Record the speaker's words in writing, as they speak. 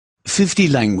50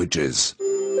 languages.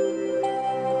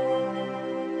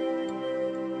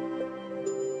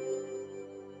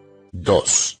 2.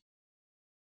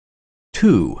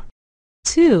 2.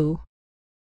 2.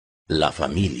 La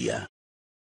familia.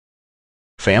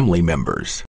 Family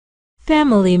members.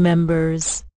 Family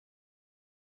members.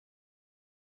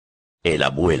 El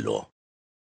abuelo.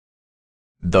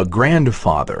 The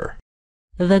grandfather.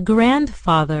 The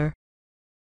grandfather.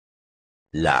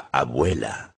 La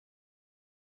abuela.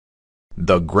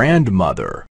 The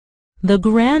grandmother. The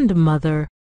grandmother.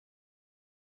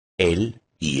 Él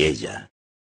y ella.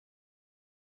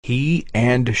 He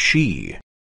and she.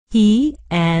 He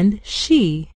and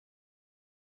she.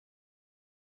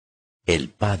 El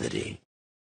padre.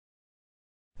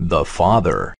 The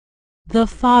father. The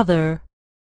father.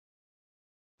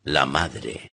 La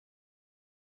madre.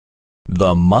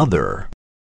 The mother.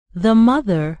 The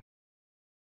mother.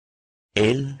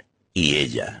 Él y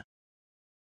ella.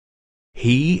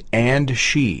 He and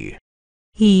she.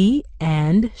 He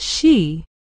and she.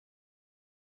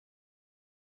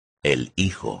 El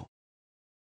hijo.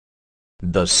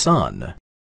 The son.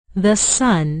 The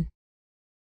son.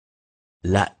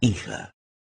 La hija.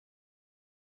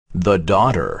 The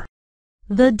daughter.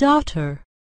 The daughter.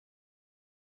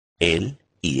 Él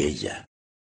y ella.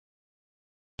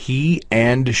 He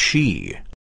and she.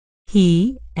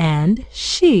 He and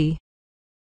she.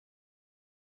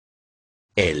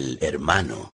 El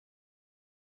hermano.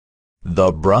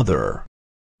 The brother.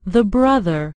 The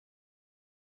brother.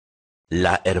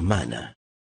 La hermana.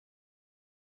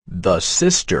 The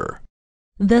sister.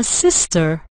 The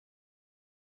sister.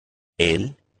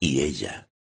 Él y ella.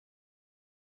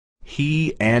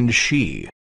 He and she.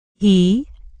 He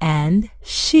and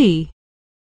she.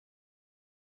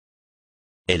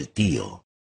 El tío.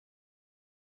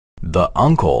 The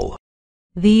uncle.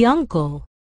 The uncle.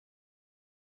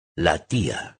 La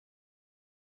tía.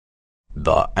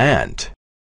 The aunt.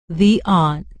 The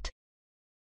aunt.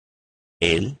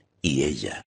 Él y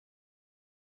ella.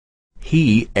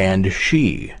 He and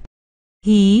she.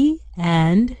 He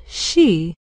and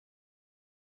she.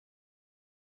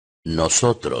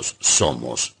 Nosotros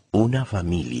somos una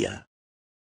familia.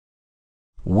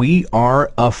 We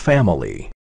are a family.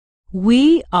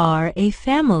 We are a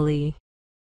family.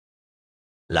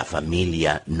 La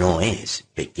familia no es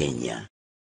pequeña.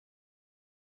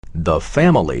 The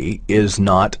family is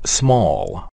not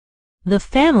small. The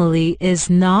family is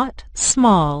not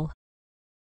small.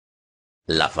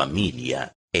 La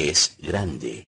familia es grande.